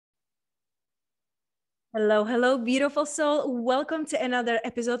Hello, hello, beautiful soul. Welcome to another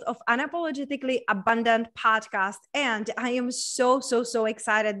episode of Unapologetically Abundant podcast. And I am so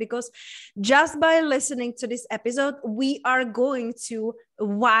excited because just by listening to this episode, we are going to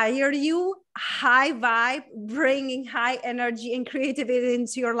wire you high vibe, bringing high energy and creativity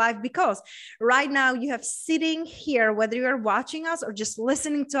into your life. Because right now you have sitting here, whether you're watching us or just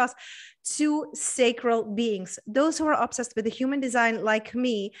listening to us, two sacred beings, those who are obsessed with the human design like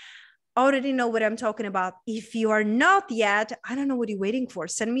me already know what I'm talking about. If you are not yet, I don't know what you're waiting for.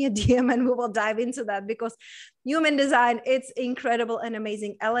 Send me a DM and we will dive into that because human design, it's incredible and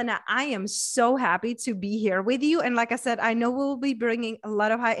amazing. Elena, I am so happy to be here with you. And like I said, I know we'll be bringing a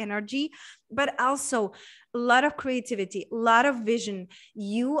lot of high energy, but also a lot of creativity, a lot of vision.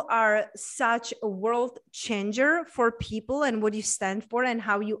 You are such a world changer for people and what you stand for and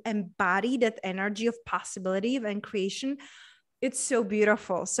how you embody that energy of possibility and creation. It's so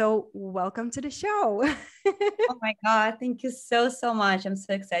beautiful. So welcome to the show. Oh my God. Thank you so much. I'm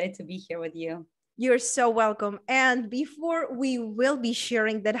so excited to be here with you. You're so welcome. And before we will be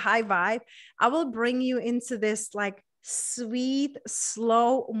sharing that high vibe, I will bring you into this like sweet,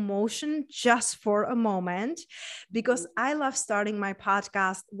 slow motion just for a moment, because I love starting my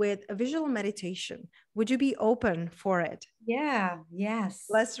podcast with a visual meditation. Would you be open for it? Yeah. Yes.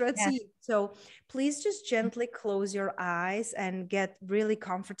 Let's Yes. see. So please just gently close your eyes and get really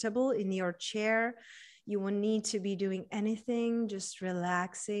comfortable in your chair. You won't need to be doing anything, just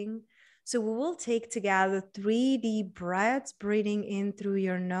relaxing. So we will take together 3 deep breaths, breathing in through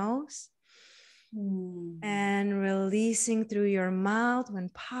your nose and releasing through your mouth when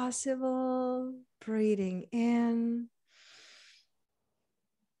possible. Breathing in,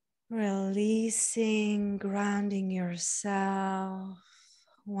 releasing, grounding yourself.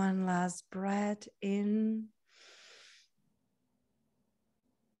 One last breath in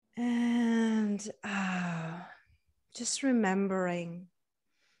and out. Just remembering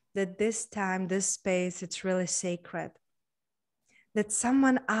that this time, this space, it's really sacred. That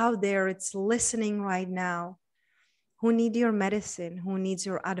someone out there, it's listening right now, who needs your medicine, who needs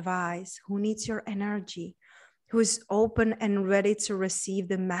your advice, who needs your energy, who is open and ready to receive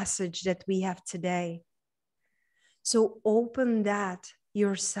the message that we have today. So open that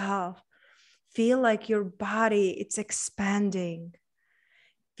yourself. Feel like your body, it's expanding.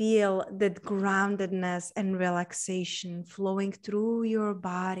 Feel that groundedness and relaxation flowing through your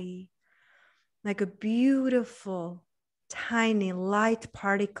body like a beautiful, tiny light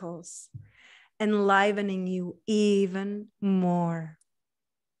particles, enlivening you even more.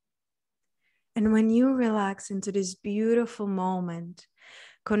 And when you relax into this beautiful moment,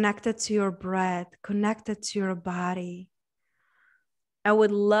 connected to your breath, connected to your body, I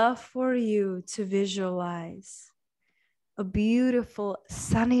would love for you to visualize a beautiful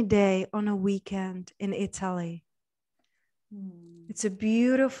sunny day on a weekend in Italy. It's a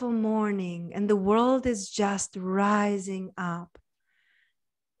beautiful morning and the world is just rising up.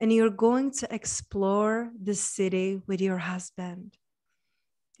 And you're going to explore the city with your husband.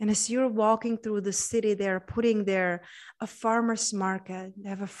 And as you're walking through the city, they're putting there a farmer's market. They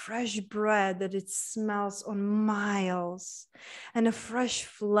have a fresh bread that it smells on miles, and a fresh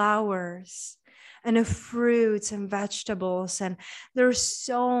flowers, and a fruits and vegetables. And there's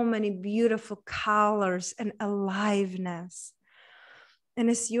so many beautiful colors and aliveness. And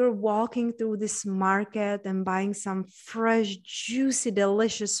as you're walking through this market and buying some fresh, juicy,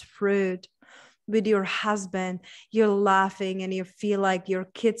 delicious fruit, with your husband, you're laughing and you feel like your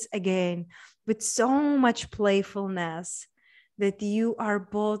kids again with so much playfulness that you are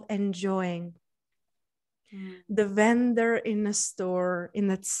both enjoying. The vendor in the store, in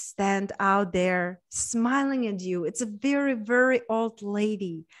that stand out there, smiling at you. It's a very old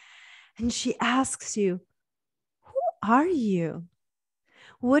lady. And she asks you, "Who are you?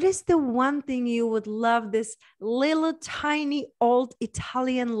 What is the one thing you would love this little tiny old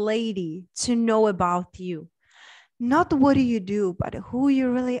Italian lady to know about you? Not what do you do, but who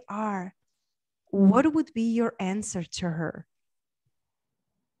you really are." What would be your answer to her?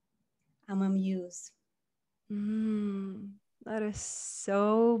 I'm amused. That is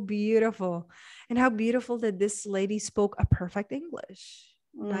so beautiful. And how beautiful that this lady spoke a perfect English.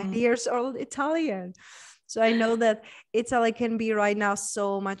 90 years old Italian. So I know that Italy can be right now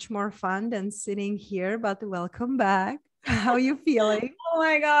so much more fun than sitting here, but welcome back. How are you feeling? Oh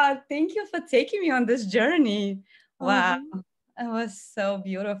my God. Thank you for taking me on this journey. Wow. It was so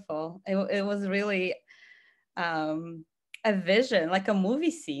beautiful. It was really a vision, like a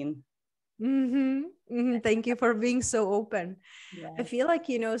movie scene. Thank you for being so open. I Yes. feel like,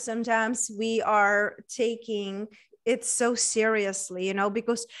 sometimes we are taking it so seriously, you know,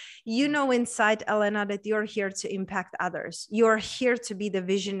 because you know inside, Elena, that you're here to impact others. You're here to be the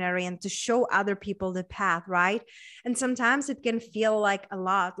visionary and to show other people the path, right? And sometimes it can feel like a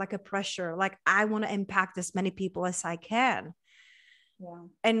lot, like a pressure, like I want to impact as many people as I can. Yeah.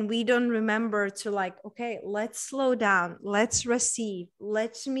 And we don't remember to like, okay, let's slow down, let's receive,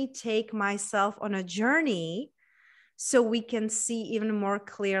 let me take myself on a journey so we can see even more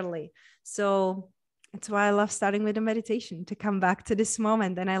clearly. So that's why I love starting with a meditation, to come back to this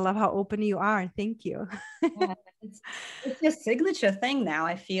moment. And I love how open you are. Thank you. Yeah, it's your signature thing now.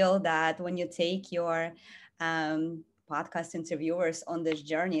 I feel that when you take your podcast interviewers on this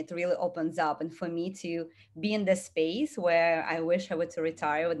journey, it really opens up. And for me to be in this space where I wish I would to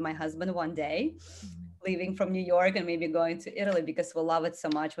retire with my husband one day, leaving from New York and maybe going to Italy because we love it so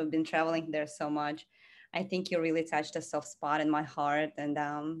much. We've been traveling there so much. I think you really touched a soft spot in my heart. And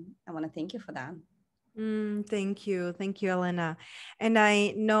I want to thank you for that. Thank you. Thank you, Elena. And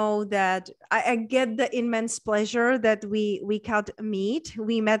I know that I get the immense pleasure that we got meet.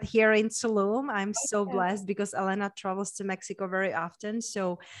 We met here in Tulum. I'm so blessed because Elena travels to Mexico very often.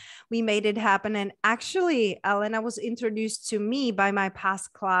 So we made it happen. And actually, Elena was introduced to me by my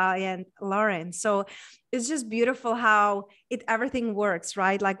past client, Lauren. So it's just beautiful how it everything works,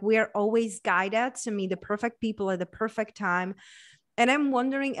 right? Like we are always guided to meet the perfect people at the perfect time. And I'm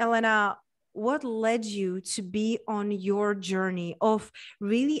wondering, Elena, what led you to be on your journey of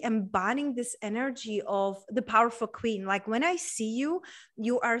really embodying this energy of the powerful queen? Like when I see you,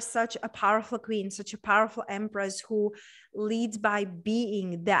 you are such a powerful queen, such a powerful empress who leads by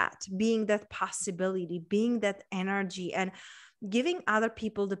being that possibility, being that energy, and giving other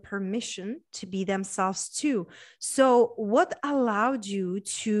people the permission to be themselves too. So, what allowed you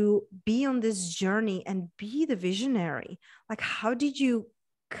to be on this journey and be the visionary? Like, how did you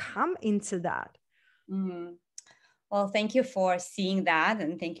come into that? Mhm. Well, thank you for seeing that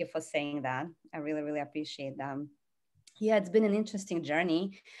and thank you for saying that. I really, really appreciate them. Yeah, it's been an interesting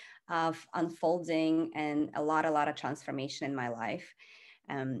journey of unfolding and a lot of transformation in my life.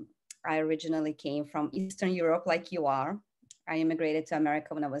 Um, I originally came from Eastern Europe, like you are. I immigrated to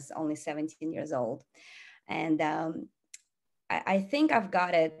America when I was only 17 years old. And I think I've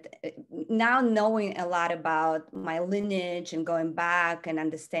got it now, knowing a lot about my lineage and going back and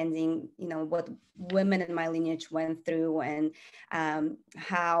understanding, you know, what women in my lineage went through and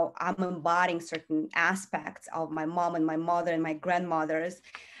how I'm embodying certain aspects of my mom and my mother and my grandmothers.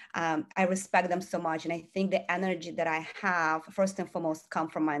 I respect them so much. And I think the energy that I have, first and foremost, come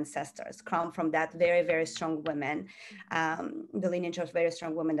from my ancestors, come from that very, very strong women, the lineage of very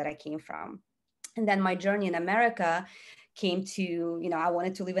strong women that I came from. And then my journey in America came to, you know, I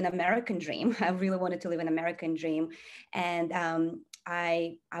wanted to live an American dream. I really wanted to live an American dream. And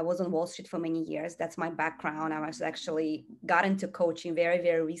I was on Wall Street for many years. That's my background. I was actually got into coaching very,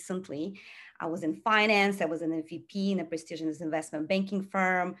 very recently. I was in finance. I was an VP in a prestigious investment banking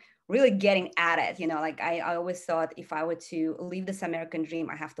firm, really getting at it. You know, like I always thought if I were to live this American dream,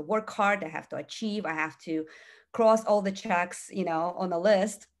 I have to work hard. I have to achieve. I have to cross all the checks, you know, on the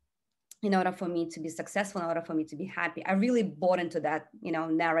list in order for me to be successful, in order for me to be happy. I really bought into that, you know,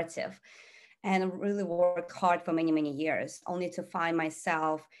 narrative and really worked hard for many, many years, only to find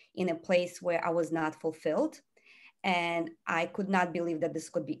myself in a place where I was not fulfilled. And I could not believe that this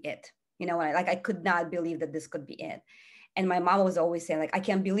could be it. You know, like I could not believe that this could be it. And my mom was always saying, like, I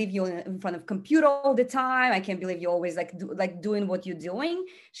can't believe you're in front of computer all the time. I can't believe you always doing what you're doing.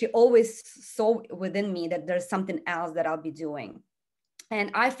 She always saw within me that there's something else that I'll be doing. And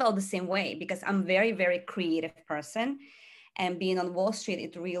I felt the same way because I'm very, very creative person. And being on Wall Street,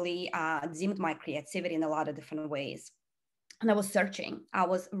 it really dimmed my creativity in a lot of different ways. And I was searching. I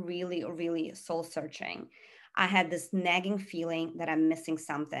was really, really soul searching. I had this nagging feeling that I'm missing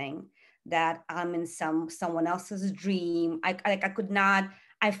something, that I'm in someone else's dream. I could not,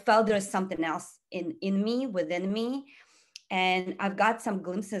 I felt there's something else in me, within me. And I've got some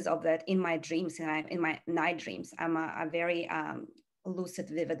glimpses of that in my dreams, in my night dreams. I'm a very lucid,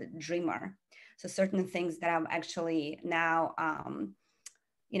 vivid dreamer. So certain things that I'm actually now,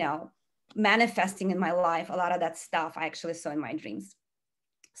 you know, manifesting in my life, a lot of that stuff I actually saw in my dreams.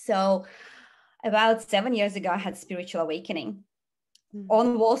 So about 7 years ago, I had spiritual awakening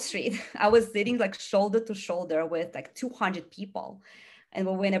on Wall Street. I was sitting like shoulder to shoulder with like 200 people. And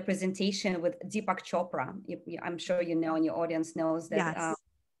we were in a presentation with Deepak Chopra. I'm sure you know, and your audience knows that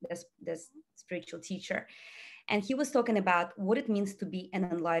Yes. this spiritual teacher. And he was talking about what it means to be an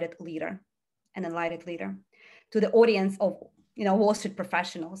enlightened leader to the audience of, you know, Wall Street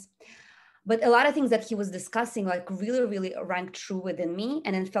professionals. But a lot of things that he was discussing like really, really rang true within me.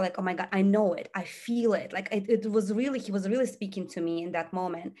 And then felt like, oh my God, I know it. I feel it. Like it was really, he was really speaking to me in that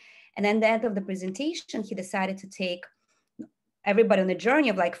moment. And then at the end of the presentation, he decided to take everybody on a journey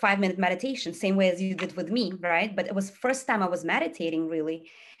of like 5-minute meditation, same way as you did with me, right? But it was first time I was meditating really.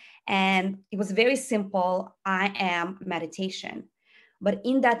 And it was very simple. I am meditation. But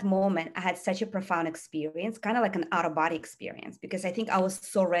in that moment, I had such a profound experience, kind of like an out of body experience, because I think I was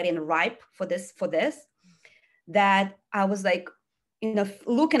so ready and ripe for this, that I was like, you know,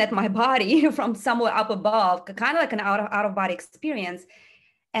 looking at my body from somewhere up above, kind of like an out of body experience.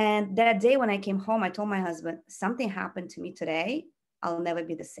 And that day when I came home, I told my husband, something happened to me today. I'll never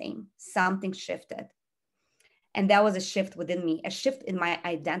be the same. Something shifted. And that was a shift within me, a shift in my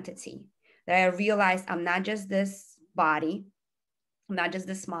identity, that I realized I'm not just this body, I'm not just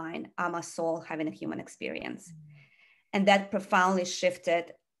this mind, I'm a soul having a human experience. And that profoundly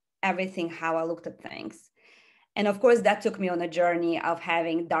shifted everything, how I looked at things. And of course, that took me on a journey of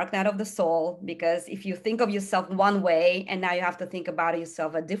having dark night of the soul, because if you think of yourself one way and now you have to think about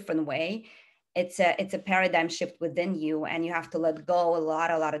yourself a different way, it's a paradigm shift within you, and you have to let go a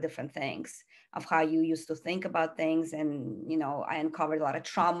lot of different things of how you used to think about things. And, you know, I uncovered a lot of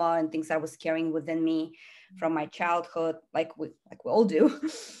trauma and things I was carrying within me from my childhood, like we all do.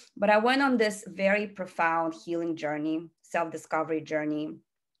 But I went on this very profound healing journey, self-discovery journey.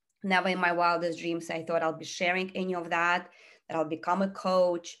 Never in my wildest dreams I thought I'll be sharing any of that I'll become a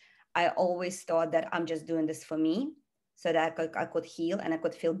coach. I always thought that I'm just doing this for me so that I could heal and I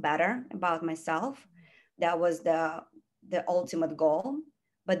could feel better about myself. That was the ultimate goal.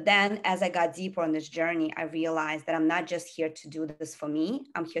 But then as I got deeper on this journey, I realized that I'm not just here to do this for me.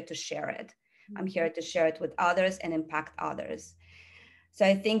 I'm here to share it. I'm here to share it with others and impact others. So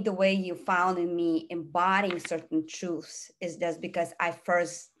I think the way you found in me embodying certain truths is just because I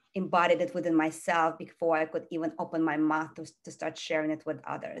first embodied it within myself before I could even open my mouth to start sharing it with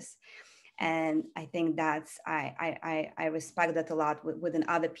others. And I think that's, I respect that a lot within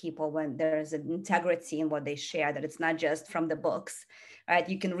other people, when there's an integrity in what they share, that it's not just from the books, right?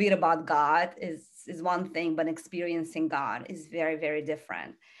 You can read about God is one thing, but experiencing God is very, very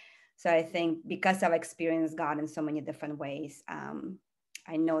different. So I think because I've experienced God in so many different ways,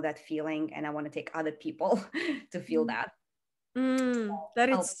 I know that feeling, and I want to take other people to feel that. That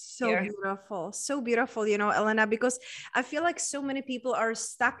I'll is so share. beautiful. So beautiful, you know, Elena, because I feel like so many people are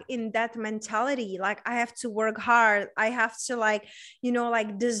stuck in that mentality. Like, I have to work hard. I have to, like, you know,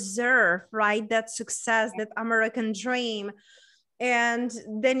 like deserve, right? That success, that American dream. And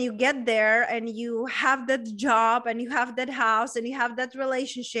then you get there and you have that job and you have that house and you have that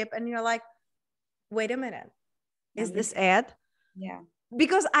relationship. And you're like, wait a minute, is this it? Yeah.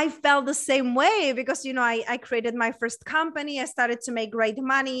 Because I felt the same way, because, you know, I created my first company. I started to make great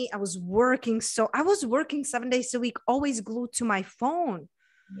money. I was working 7 days a week, always glued to my phone,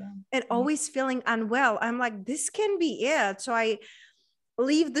 and always feeling unwell. I'm like, this can be it. So I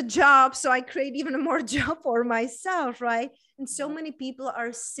leave the job. So I create even more job for myself, right? And so many people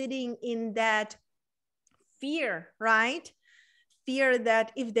are sitting in that fear, right? Fear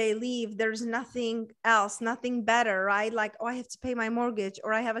that if they leave, there's nothing else, nothing better, right? Like, oh, I have to pay my mortgage,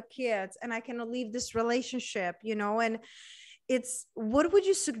 or I have a kid and I cannot leave this relationship, you know. And it's, what would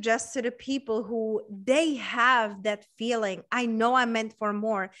you suggest to the people who they have that feeling, I know I'm meant for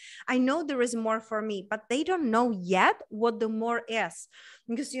more, I know there is more for me, but they don't know yet what the more is?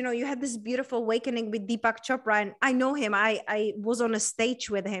 Because, you know, you had this beautiful awakening with Deepak Chopra, and I know him. I was on a stage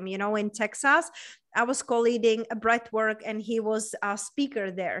with him, you know, in Texas. I was co-leading a breath work and he was a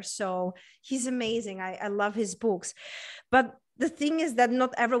speaker there. So he's amazing. I love his books. But the thing is that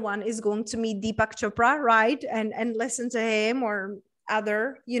not everyone is going to meet Deepak Chopra, right? And listen to him or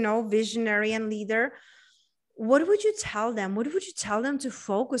other, you know, visionary and leader. What would you tell them? What would you tell them to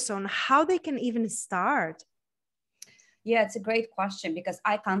focus on, how they can even start? Yeah, it's a great question, because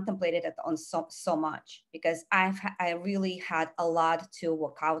I contemplated it on so much, because I really had a lot to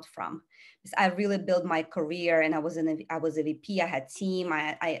work out from. Because I really built my career, and I was a VP. I had team.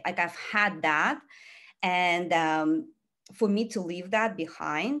 I've had that, and for me to leave that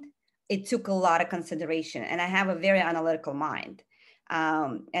behind, it took a lot of consideration. And I have a very analytical mind.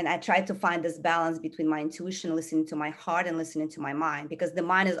 And I try to find this balance between my intuition, listening to my heart, and listening to my mind, because the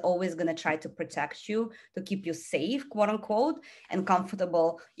mind is always going to try to protect you, to keep you safe, quote unquote, and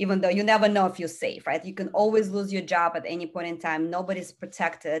comfortable, even though you never know if you're safe, right? You can always lose your job at any point in time. Nobody's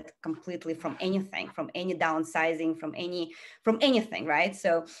protected completely from anything, from any downsizing, from anything, right?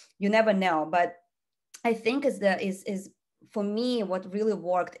 So you never know. But I think is for me, what really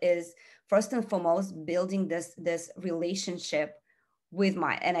worked is, first and foremost, building this relationship with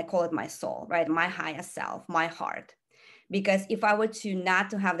my, and I call it my soul, right? My higher self, my heart. Because if I were to not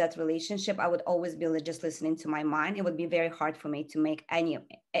to have that relationship, I would always be just listening to my mind. It would be very hard for me to make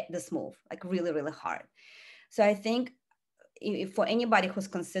this move, like really, really hard. So I think if for anybody who's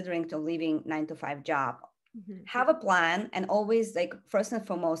considering to leaving 9 to 5 job, have a plan, and always, like, first and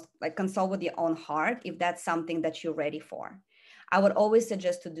foremost, like, consult with your own heart if that's something that you're ready for. I would always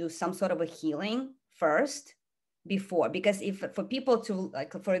suggest to do some sort of a healing first before, because if for people to,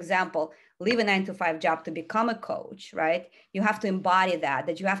 like, for example, leave a 9 to 5 job to become a coach, right, you have to embody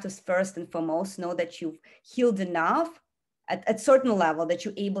that you have to first and foremost know that you've healed enough at certain level that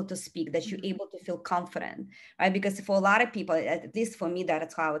you're able to speak, that you're able to feel confident, right? Because for a lot of people, at least for me,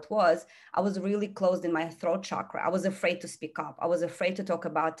 that's how it was. I was really closed in my throat chakra. I was afraid to speak up. I was afraid to talk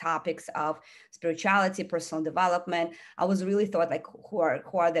about topics of spirituality, personal development. I was really thought, like, who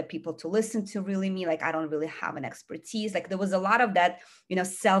are the people to listen to, really me? Like, I don't really have an expertise. Like, there was a lot of that,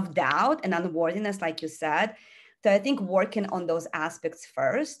 self-doubt and unworthiness, like you said. So I think working on those aspects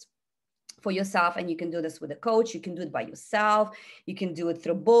first for yourself, and you can do this with a coach, you can do it by yourself, you can do it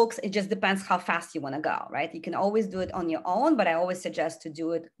through books. It just depends how fast you want to go, right? You can always do it on your own, but I always suggest to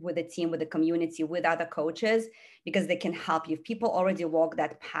do it with a team, with a community, with other coaches, because they can help you. If people already walk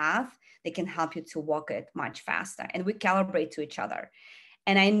that path, they can help you to walk it much faster, and we calibrate to each other.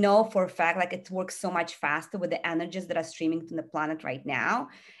 And I know for a fact, like, it works so much faster with the energies that are streaming to the planet right now.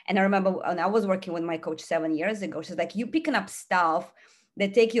 And I remember when I was working with my coach 7 years ago, she's like, you picking up stuff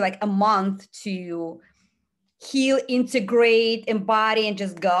that take you like a month to heal, integrate, embody, and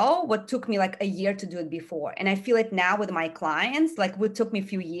just go, what took me like a year to do it before. And I feel it now with my clients, like what took me a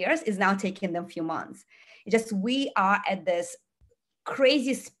few years is now taking them a few months. It just, we are at this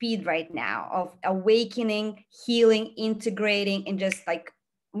crazy speed right now of awakening, healing, integrating, and just like,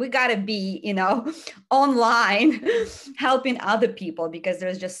 we got to be, online helping other people, because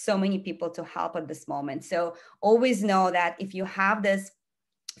there's just so many people to help at this moment. So always know that if you have this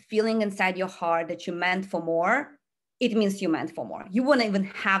feeling inside your heart that you're meant for more, it means you're meant for more. You wouldn't even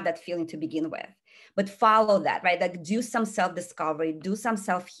have that feeling to begin with, but follow that, right? Like, do some self-discovery, do some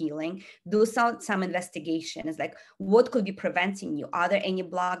self-healing, do some investigation. It's like, what could be preventing you? Are there any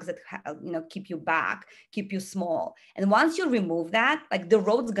blocks that keep you back, keep you small? And once you remove that, like, the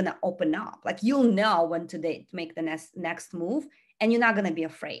road's gonna open up. Like, you'll know when to make the next move, and you're not gonna be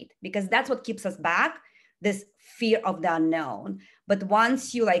afraid, because that's what keeps us back, this fear of the unknown. But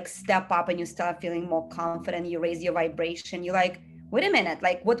once you like step up and you start feeling more confident, you raise your vibration, you're like, wait a minute,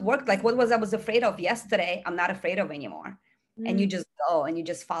 like, what worked? Like, what was I was afraid of yesterday, I'm not afraid of anymore. And you just go and you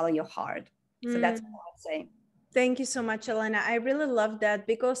just follow your heart. So that's what I'd say. Thank you so much, Elena. I really love that,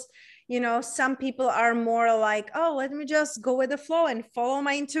 because, some people are more like, oh, let me just go with the flow and follow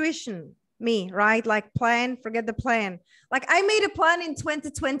my intuition. Me, right? Like, plan, forget the plan. Like, I made a plan in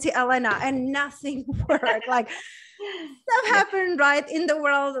 2020, Elena, and nothing worked. Like, stuff happened, right, in the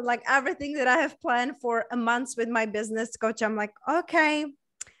world. Like, everything that I have planned for a month with my business coach, I'm like, okay,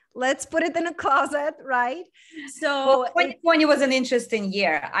 let's put it in a closet, right? So 2020 was an interesting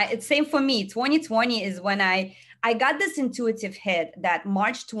year. It's same for me. 2020 is when I got this intuitive hit that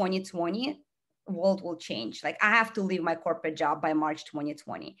March 2020 world will change. Like, I have to leave my corporate job by March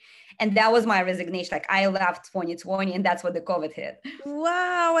 2020. And that was my resignation. Like, I left 2020, and that's what the COVID hit.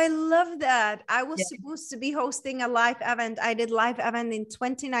 Wow, I love that. I was supposed to be hosting a live event. I did live event in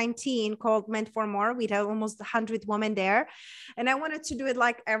 2019 called Meant for More. We had almost 100 women there. And I wanted to do it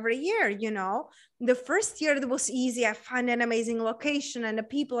like every year, The first year it was easy. I found an amazing location, and the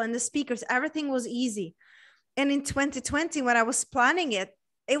people and the speakers, everything was easy. And in 2020, when I was planning it,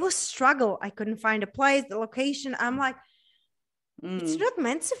 it was struggle. I couldn't find a place, the location. I'm like, it's not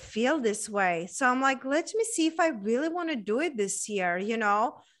meant to feel this way. So I'm like, let me see if I really want to do it this year,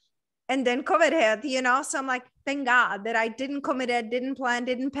 And then COVID hit, So I'm like, thank God that I didn't commit it, didn't plan,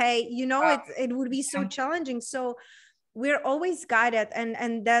 didn't pay. It would be so challenging. So we're always guided.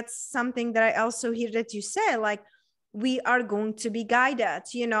 And that's something that I also hear that you say, like, we are going to be guided,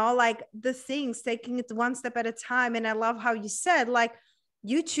 like the things, taking it one step at a time. And I love how you said, like,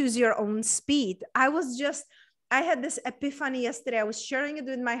 you choose your own speed. I had this epiphany yesterday. I was sharing it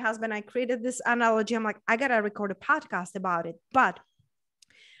with my husband. I created this analogy. I'm like, I got to record a podcast about it. But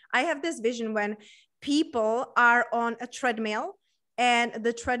I have this vision when people are on a treadmill and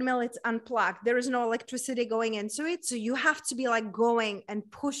the treadmill, it's unplugged. There is no electricity going into it. So you have to be like going and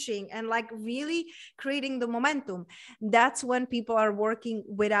pushing and like really creating the momentum. That's when people are working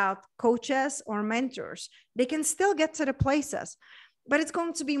without coaches or mentors. They can still get to the places. but it's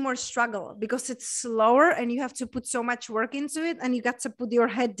going to be more struggle because it's slower and you have to put so much work into it, and you got to put your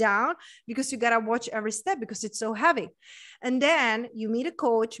head down because you got to watch every step because it's so heavy. And then you meet a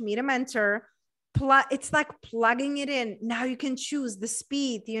coach, meet a mentor, it's like plugging it in. Now you can choose the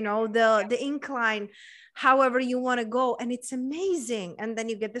speed, the incline, however you want to go, and it's amazing. And then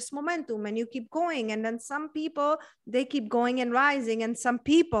you get this momentum and you keep going. And then some people, they keep going and rising, and some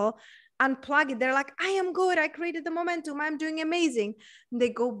people unplug it. They're like, I am good, I created the momentum, I'm doing amazing. And they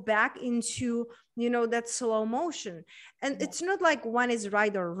go back into that slow motion. And it's not like one is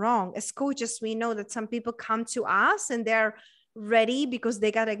right or wrong. As coaches, we know that some people come to us and they're ready because they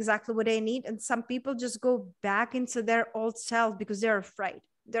got exactly what they need, and some people just go back into their old self because they're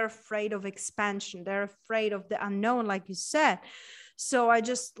afraid of expansion, they're afraid of the unknown, like you said. So I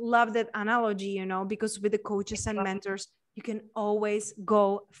just love that analogy, because with the coaches and mentors, you can always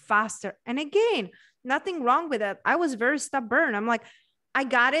go faster. And again, nothing wrong with that. I was very stubborn. I'm like, I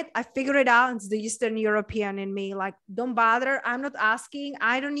got it, I figured it out. It's the Eastern European in me, like, don't bother, I'm not asking,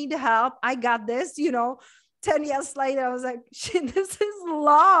 I don't need the help, I got this. 10 years later, I was like, shit, this is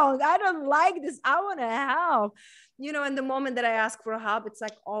long. I don't like this. I want to help. And the moment that I ask for help, it's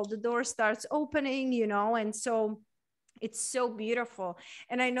like all the doors starts opening, and so it's so beautiful.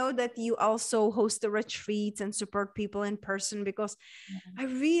 And I know that you also host the retreats and support people in person, because I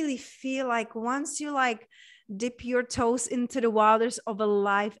really feel like once you dip your toes into the waters of a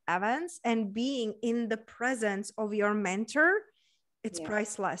live events and being in the presence of your mentor, it's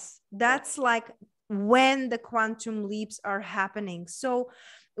priceless. That's like when the quantum leaps are happening. So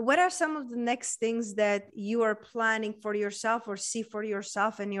what are some of the next things that you are planning for yourself or see for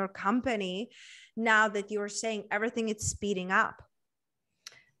yourself and your company now that you're saying everything is speeding up?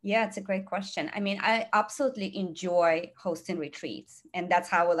 Yeah, it's a great question. I mean, I absolutely enjoy hosting retreats, and that's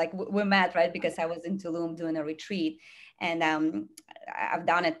how we met, right? Because I was in Tulum doing a retreat, and I've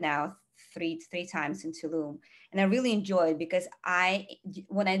done it now three times in Tulum, and I really enjoy it because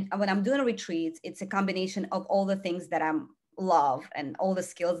when I'm doing a retreat, it's a combination of all the things that I'm love and all the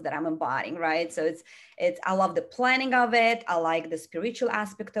skills that I'm embodying, right? So I love the planning of it. I like the spiritual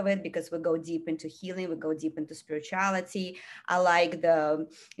aspect of it because we go deep into healing, we go deep into spirituality. I like the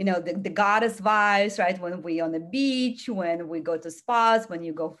goddess vibes, right? When we on the beach, when we go to spas, when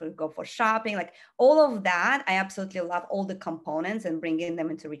you go for shopping, like all of that, I absolutely love all the components and bringing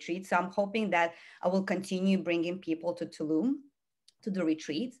them into retreats. So I'm hoping that I will continue bringing people to Tulum to do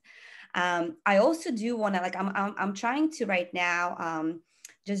retreats. I also do want to I'm trying to right now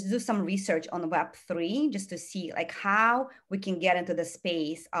just do some research on Web3 just to see how we can get into the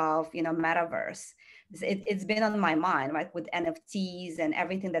space of metaverse. It's been on my mind, right, with NFTs and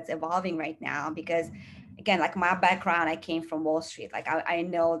everything that's evolving right now, because again, my background, I came from Wallstreet. I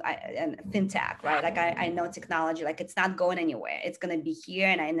know and fintech, right? I know technology, it's not going anywhere. It's going to be here.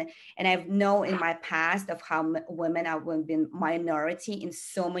 And I've known in my past of how women have been minority in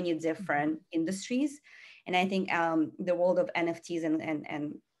so many different industries. And I think the world of NFTs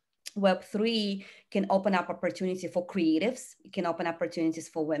and Web3 can open up opportunity for creatives. It can open opportunities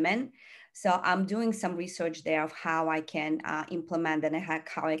for women. So I'm doing some research there of how I can implement and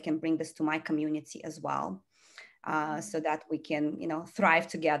how I can bring this to my community as well, so that we can, thrive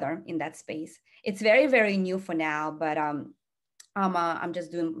together in that space. It's very, very new for now, but I'm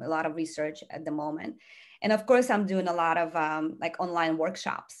just doing a lot of research at the moment. And of course, I'm doing a lot of online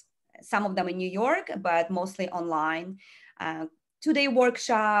workshops, some of them in New York, but mostly online. 2-day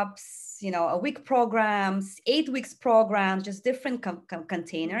workshops, a week programs, 8 weeks programs, just different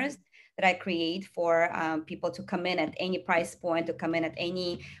containers that I create for people to come in at any price point, to come in at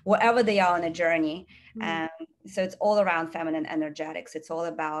wherever they are on a journey. So it's all around feminine energetics. It's all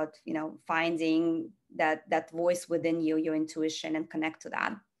about, finding that voice within you, your intuition, and connect to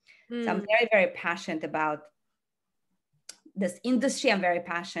that. So I'm very, very passionate about this industry. I'm very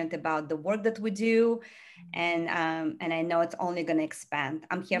passionate about the work that we do. And I know it's only going to expand.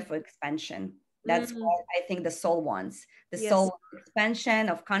 I'm here for expansion. That's what I think the soul wants. The soul expansion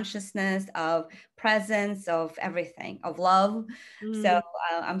of consciousness, of presence, of everything, of love. So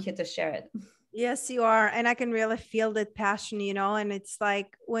I'm here to share it. Yes, you are. And I can really feel that passion, and it's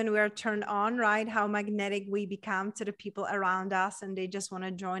like when we're turned on, right? How magnetic we become to the people around us, and they just want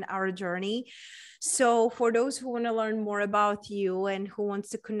to join our journey. So for those who want to learn more about you and who wants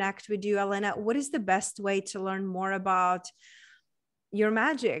to connect with you, Elena, what is the best way to learn more about your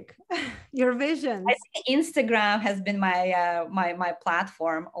magic, your visions? I think Instagram has been my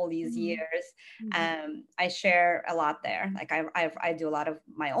platform all these years. I share a lot there. I do a lot of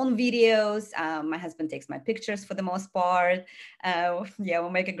my own videos. My husband takes my pictures for the most part. Yeah, we'll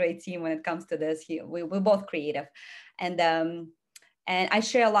make a great team when it comes to this. We're both creative, and And I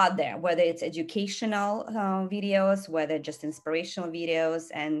share a lot there, whether it's educational videos, whether just inspirational videos.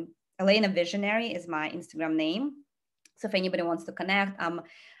 And Elena Visionary is my Instagram name. So if anybody wants to connect, I'm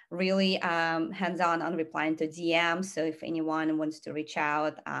really hands-on on replying to DMs. So if anyone wants to reach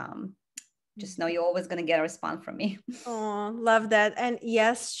out, just know you're always going to get a response from me. Oh, love that. And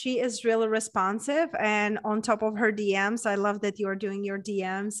yes, she is really responsive. And on top of her DMs, I love that you are doing your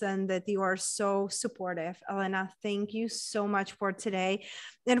DMs and that you are so supportive. Elena, thank you so much for today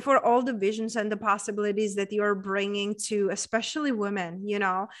and for all the visions and the possibilities that you're bringing to especially women, you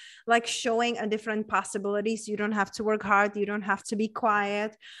know, like showing a different possibilities. You don't have to work hard. You don't have to be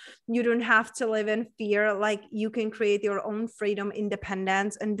quiet. You don't have to live in fear. Like you can create your own freedom,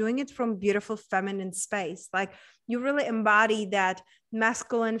 independence, and doing it from beautiful feminine space. Like you really embody that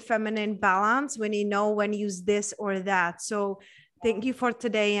masculine feminine balance when you know when use this or that. So thank you for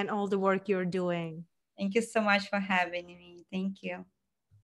today and all the work you're doing. Thank you so much for having me. Thank you.